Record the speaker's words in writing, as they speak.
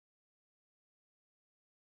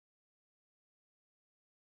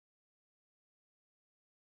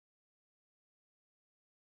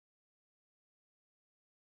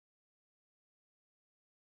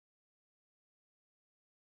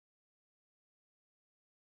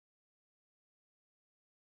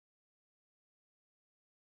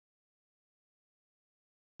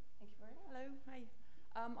Hi.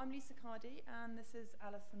 I'm Lisa Cardy, and this is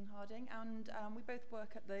Alison Harding, and we both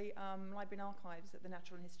work at the Library and Archives at the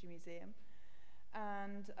Natural and History Museum.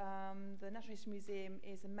 And the Natural History Museum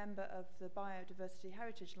is a member of the Biodiversity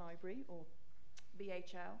Heritage Library, or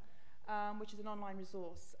BHL, which is an online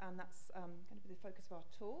resource, and that's going to be the focus of our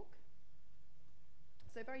talk.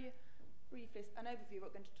 So very briefly, an overview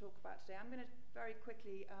of what we're going to talk about today. I'm going to very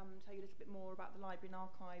quickly tell you a little bit more about the Library and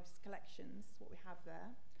Archives collections, what we have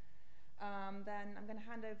there. Then I'm going to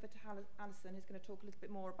hand over to Alison, who's going to talk a little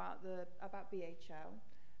bit more about BHL,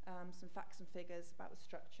 some facts and figures about the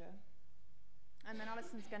structure. And then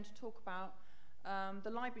Alison's going to talk about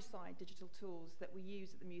the library side digital tools that we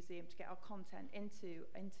use at the museum to get our content into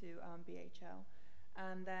BHL.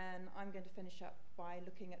 And then I'm going to finish up by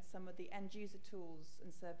looking at some of the end-user tools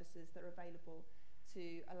and services that are available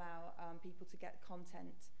to allow people to get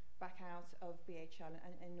content back out of BHL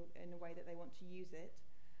in a way that they want to use it.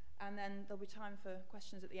 And then there'll be time for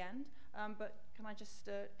questions at the end. But can I just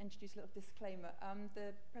introduce a little disclaimer?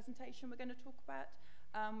 The presentation we're going to talk about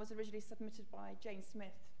was originally submitted by Jane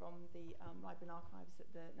Smith from the Library and Archives at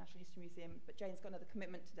the Natural History Museum, but Jane's got another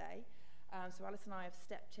commitment today. So Alice and I have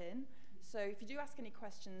stepped in. So if you do ask any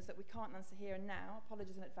questions that we can't answer here and now,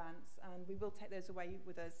 apologies in advance, and we will take those away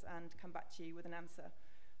with us and come back to you with an answer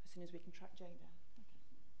as soon as we can track Jane down.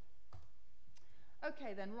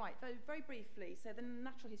 Okay then, right, very briefly, so the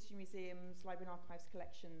Natural History Museum's Library and Archives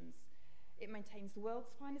collections, it maintains the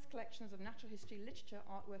world's finest collections of natural history, literature,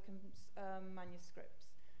 artwork and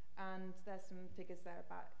manuscripts. And there's some figures there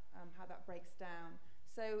about how that breaks down.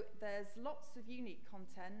 So there's lots of unique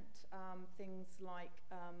content, things like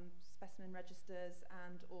specimen registers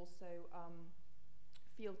and also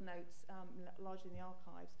field notes, largely in the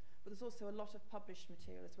archives. But there's also a lot of published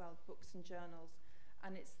material as well, books and journals.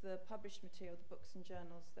 And it's the published material, the books and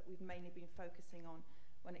journals, that we've mainly been focusing on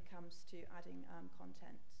when it comes to adding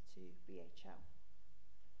content to BHL.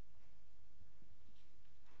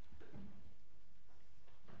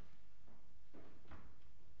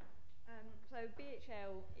 So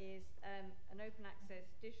BHL is an open access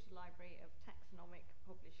digital library of taxonomic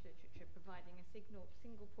published literature, providing a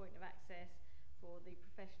single point of access for the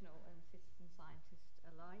professional and citizen scientists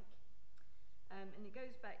alike. And it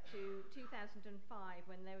goes back to 2005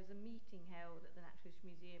 when there was a meeting held at the Natural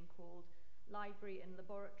History Museum called Library and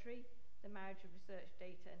Laboratory, the Marriage of Research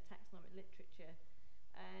Data and Taxonomic Literature.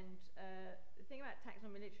 And the thing about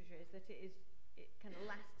taxonomic literature is that it kind of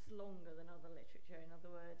lasts longer than other literature. In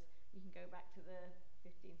other words, you can go back to the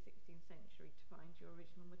 15th, 16th century to find your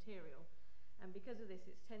original material. And because of this,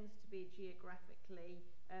 it tends to be geographically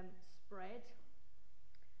spread.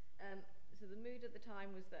 So the mood at the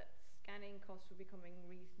time was that scanning costs were becoming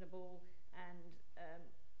reasonable and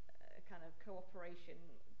a kind of cooperation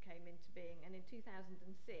came into being. And in 2006,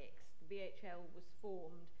 the BHL was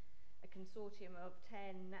formed, a consortium of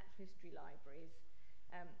 10 natural history libraries.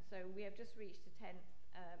 So we have just reached the 10th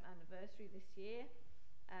anniversary this year.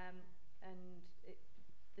 And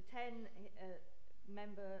the 10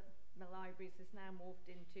 member libraries has now morphed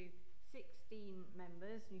into 16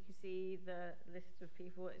 members, and you can see the list of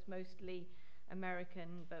people. It's mostly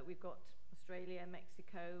American, but we've got Australia,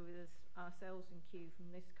 Mexico, there's ourselves in queue from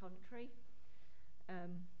this country.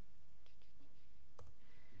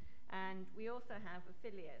 And we also have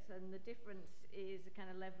affiliates, and the difference is a kind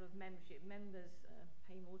of level of membership. Members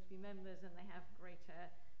pay more to be members, and they have greater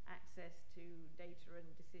access to data and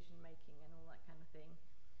decision making and all that kind of thing.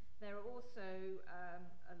 There are also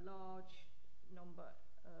a large number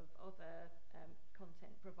of other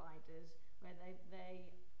content providers where they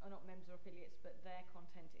are not members or affiliates, but their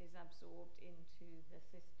content is absorbed into the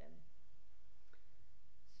system.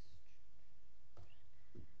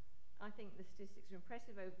 I think the statistics are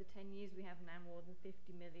impressive. Over the 10 years, we have now more than 50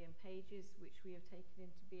 million pages, which we have taken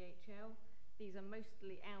into BHL. These are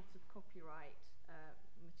mostly out of copyright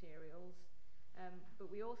materials, but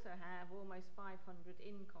we also have almost 500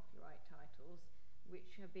 in copyright titles,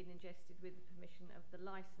 which have been ingested with the permission of the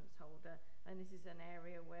license holder, and this is an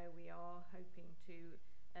area where we are hoping to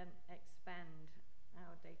expand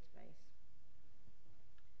our database.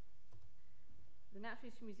 The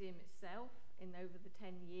Natural History Museum itself, in over the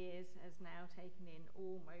 10 years, has now taken in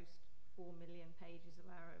almost 4 million pages of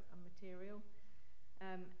our material,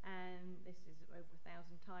 and this is over 1,000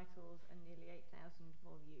 titles and nearly 8,000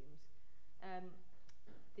 volumes.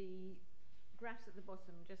 The graphs at the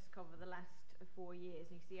bottom just cover the last 4 years,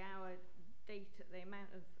 and you see our data, the amount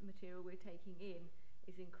of material we're taking in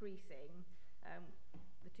is increasing.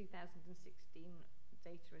 The 2016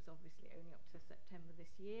 data is obviously only up to September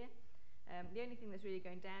this year, The only thing that's really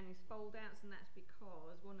going down is fold-outs, and that's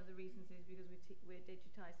because one of the reasons is because we're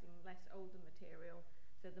digitising less older material,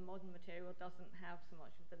 so the modern material doesn't have so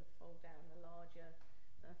much of the fold-out and the larger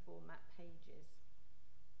format pages.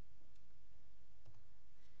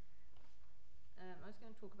 I was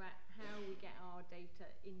going to talk about how we get our data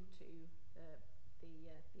into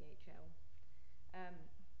the BHL.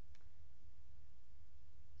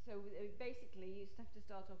 So basically, you just have to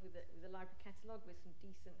start off with a library catalogue with some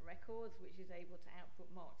decent records, which is able to output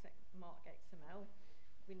mark XML.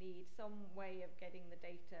 We need some way of getting the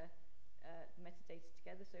data, metadata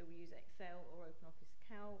together, so we use Excel or OpenOffice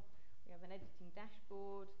Calc. We have an editing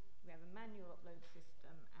dashboard, we have a manual upload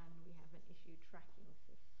system, and we have an issue tracking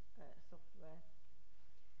software.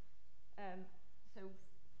 So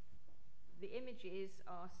the images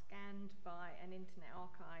are scanned by an Internet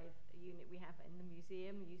Archive unit we have in the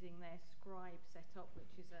museum using their Scribe setup,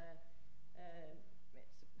 which is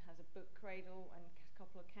has a book cradle and a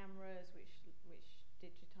couple of cameras which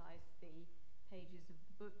digitize the pages of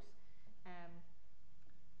the books.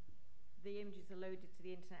 The images are loaded to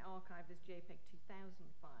the Internet Archive as JPEG 2000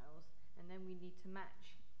 files, and then we need to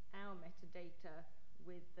match our metadata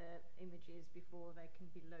with the images before they can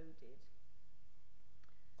be loaded.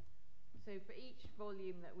 So for each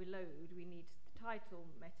volume that we load, we need the title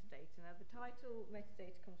metadata. Now the title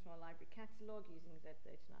metadata comes from our library catalogue using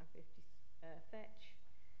Z3950 fetch.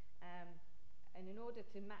 And in order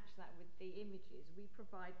to match that with the images, we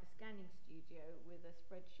provide the scanning studio with a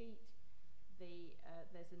spreadsheet.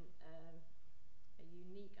 There's a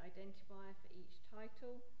unique identifier for each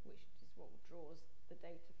title, which is what draws the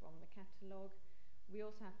data from the catalogue. We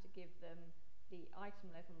also have to give them the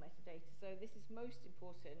item level metadata. So this is most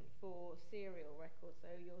important for serial records.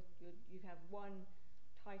 So you have one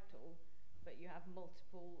title, but you have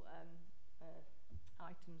multiple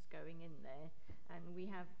items going in there. And we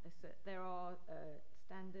have there are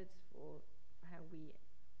standards for how we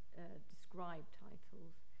describe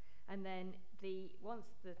titles. And then once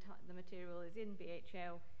the material is in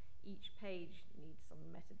BHL, each page needs some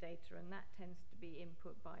metadata, and that tends to be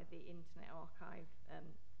input by the Internet Archive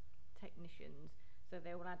technicians. So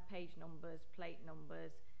they will add page numbers, plate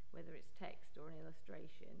numbers, whether it's text or an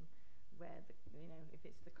illustration, where if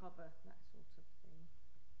it's the cover, that sort of thing.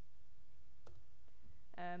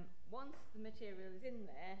 Once the material is in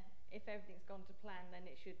there, if everything's gone to plan, then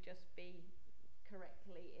it should just be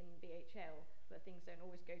correctly in BHL, but things don't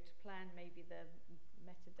always go to plan. Maybe the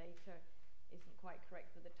metadata isn't quite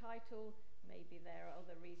correct for the title. Maybe there are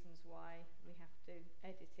other reasons why we have to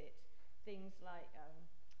edit it. Things like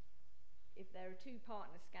if there are two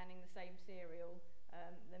partners scanning the same serial,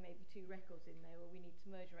 there may be two records in there where we need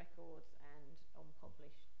to merge records and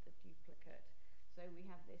unpublish the duplicate. So we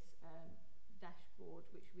have this dashboard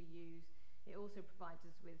which we use. It also provides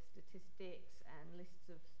us with statistics and lists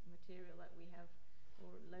of material that we have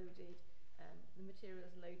loaded. The material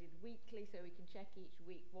is loaded weekly, so we can check each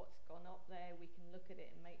week what's gone up there. We can look at it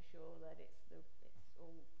and make sure that it's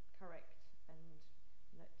all correct and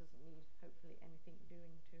that doesn't need, hopefully, anything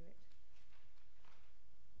doing to it.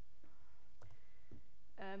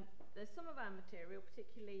 There's some of our material,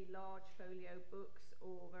 particularly large folio books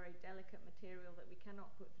or very delicate material that we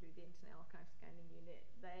cannot put through the Internet Archive scanning unit.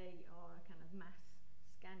 They are a kind of mass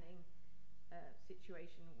scanning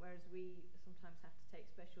situation, whereas we sometimes have to take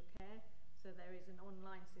special care. So there is an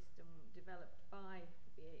online system developed by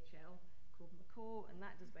BHL called Macaw, and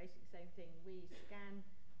that does basically the same thing. We scan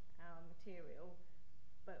our material,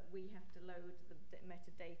 but we have to load the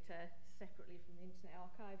metadata separately from the Internet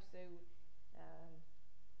Archive. So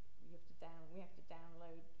we have to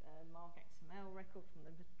download mark XML record from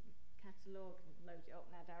the catalogue and load it up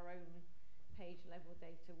and add our own page level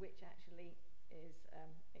data, which actually is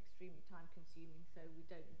extremely time consuming, so we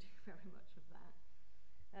don't do very much of that.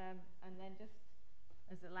 And then just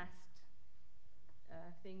as a last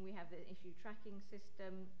thing, we have the issue tracking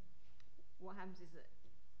system. What happens is that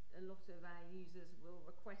a lot of our users will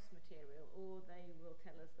request material, or they will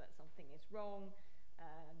tell us that something is wrong,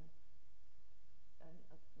 and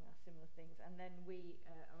similar things. And then we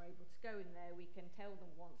are able to go in there. We can tell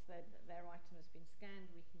them once their item has been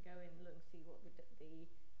scanned. We can go in and look and see what the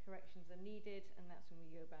corrections are needed, and that's when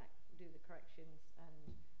we go back, do the corrections,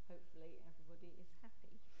 and hopefully everybody is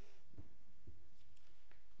happy.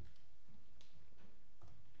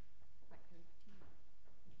 Back over to you.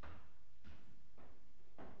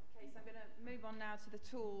 Okay, so I'm going to move on now to the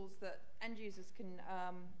tools that end users can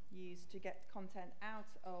use to get content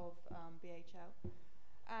out of BHL.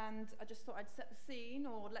 And I just thought I'd set the scene,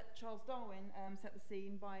 or let Charles Darwin set the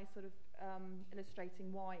scene by sort of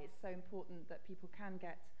illustrating why it's so important that people can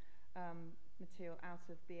get material out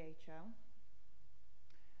of BHL.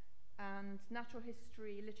 And natural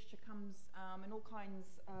history literature comes in all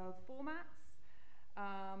kinds of formats,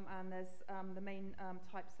 and there's the main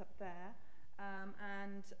types up there.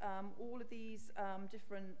 All of these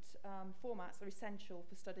different formats are essential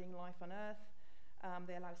for studying life on Earth.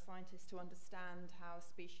 They allow scientists to understand how a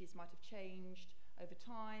species might have changed over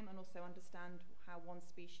time, and also understand how one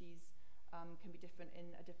species can be different in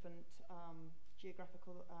a different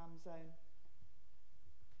geographical zone.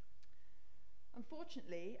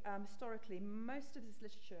 Unfortunately, historically, most of this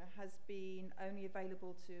literature has been only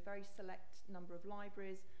available to a very select number of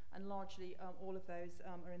libraries, and largely all of those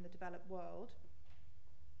are in the developed world.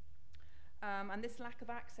 And this lack of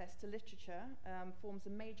access to literature forms a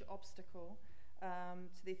major obstacle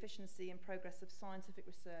to the efficiency and progress of scientific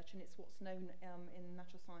research, and it's what's known in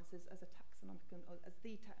natural sciences as the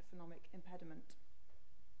taxonomic impediment.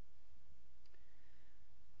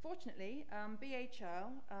 Fortunately, BHL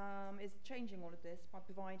is changing all of this by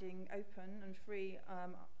providing open and free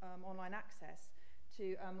online access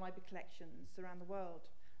to library collections around the world.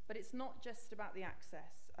 But it's not just about the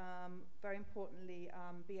access. Very importantly,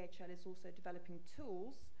 BHL is also developing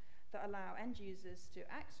tools that allow end users to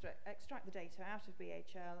extract the data out of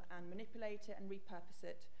BHL and manipulate it and repurpose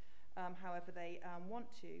it however they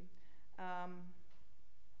want to.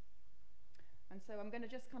 And so I'm going to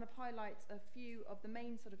just kind of highlight a few of the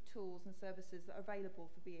main sort of tools and services that are available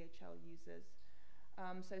for BHL users.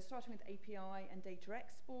 So starting with API and data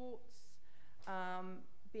exports,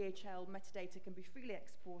 BHL metadata can be freely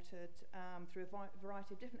exported through a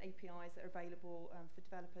variety of different APIs that are available for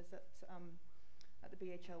developers at the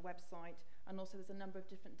BHL website. And also there's a number of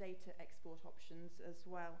different data export options as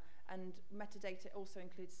well. And metadata also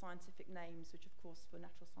includes scientific names, which of course for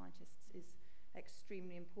natural scientists is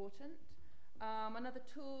extremely important. Another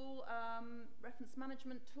tool, reference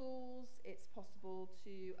management tools. It's possible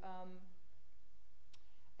to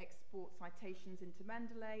export citations into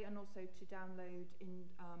Mendeley, and also to download in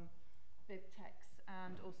BibTeX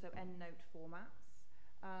and also EndNote formats.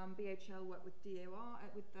 BHL work with DOI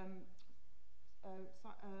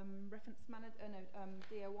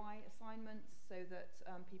DOI assignments, so that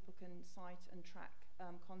people can cite and track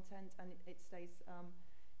content, and it stays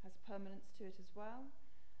has permanence to it as well.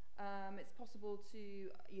 It's possible to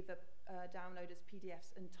either download as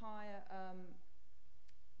PDFs entire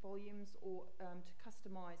volumes, or to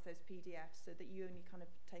customize those PDFs so that you only kind of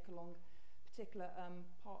take along particular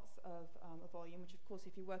parts of a volume, which of course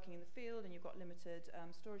if you're working in the field and you've got limited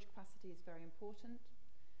storage capacity is very important.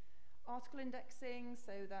 Article indexing,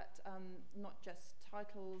 so that not just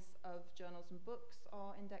titles of journals and books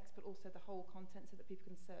are indexed, but also the whole content, so that people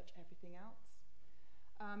can search everything else.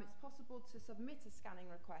 It's possible to submit a scanning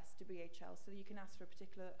request to BHL, so that you can ask for a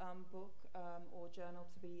particular book or journal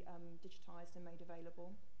to be digitized and made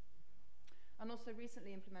available. And also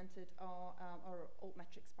recently implemented are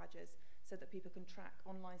altmetrics badges, so that people can track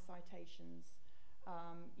online citations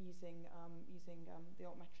using the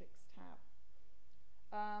altmetrics tab.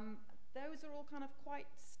 Those are all kind of quite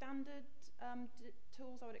standard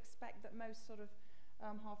tools I would expect that most sort of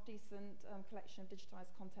half-decent collection of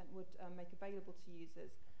digitized content would make available to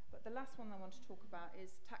users. But the last one I want to talk about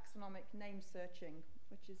is taxonomic name searching,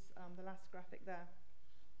 which is the last graphic there.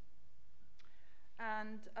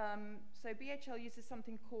 And so BHL uses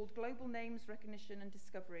something called global names recognition and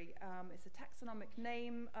discovery. It's a taxonomic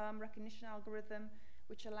name recognition algorithm,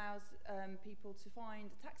 which allows people to find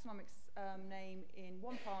a taxonomic name in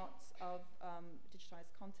one part of digitized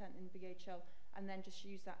content in BHL, and then just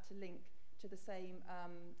use that to link to the same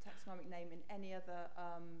taxonomic name in any other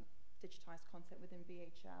digitized content within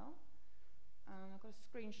BHL. I've got a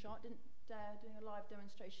screenshot, didn't dare doing a live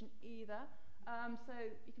demonstration either. So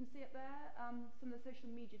you can see it there, some of the social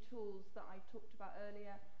media tools that I talked about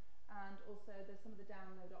earlier, and also there's some of the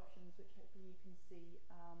download options, which hopefully you can see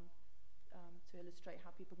to illustrate how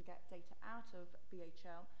people can get data out of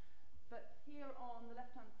BHL. But here on the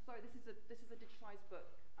left hand, sorry, this is a digitized book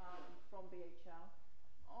from BHL.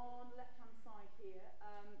 On the left-hand side here,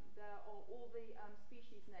 there are all the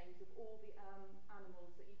species names of all the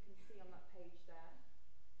animals that you can see on that page there.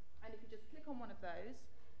 And if you just click on one of those,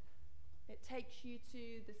 it takes you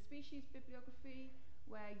to the species bibliography,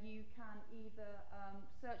 where you can either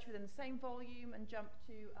search within the same volume and jump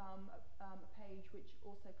to a page which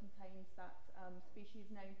also contains that species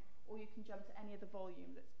name, or you can jump to any other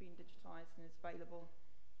volume that's been digitized and is available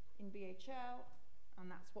in BHL. And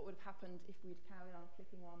that's what would have happened if we'd carried on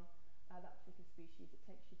clicking on that particular species. It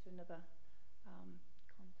takes you to another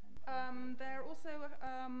content. There are also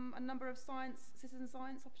a number of citizen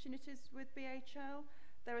science opportunities with BHL.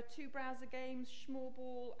 There are 2 browser games,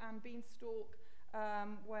 Schmorball and Beanstalk,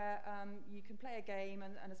 where you can play a game,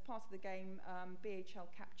 and as part of the game, BHL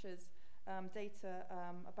captures data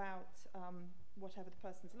about whatever the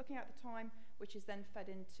person's looking at the time, which is then fed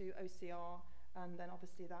into OCR, and then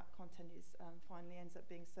obviously that content is finally ends up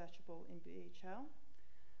being searchable in BHL.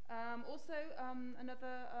 Also,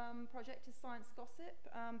 another project is Science Gossip.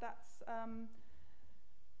 That's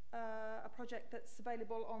a project that's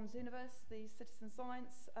available on Zooniverse, the citizen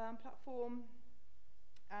science platform.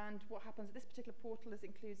 And what happens at this particular portal is it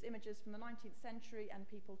includes images from the 19th century, and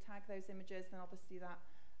people tag those images, then obviously that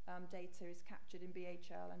data is captured in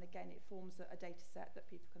BHL, and again it forms a data set that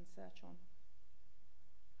people can search on.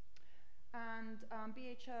 And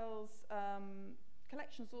BHL's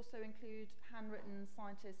collections also include handwritten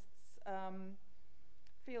scientists'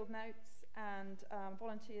 field notes, and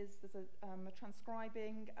volunteers. There's a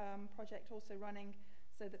transcribing project also running,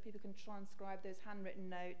 so that people can transcribe those handwritten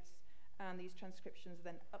notes, and these transcriptions are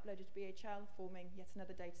then uploaded to BHL, forming yet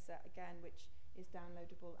another data set again, which is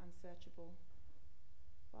downloadable and searchable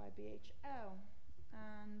by BHL.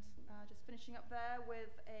 And just finishing up there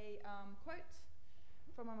with a quote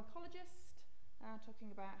from a mycologist,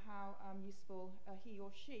 talking about how useful he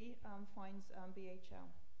or she finds BHL.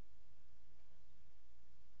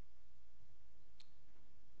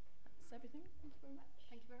 That's everything. Thank you very much.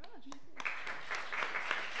 Thank you very much.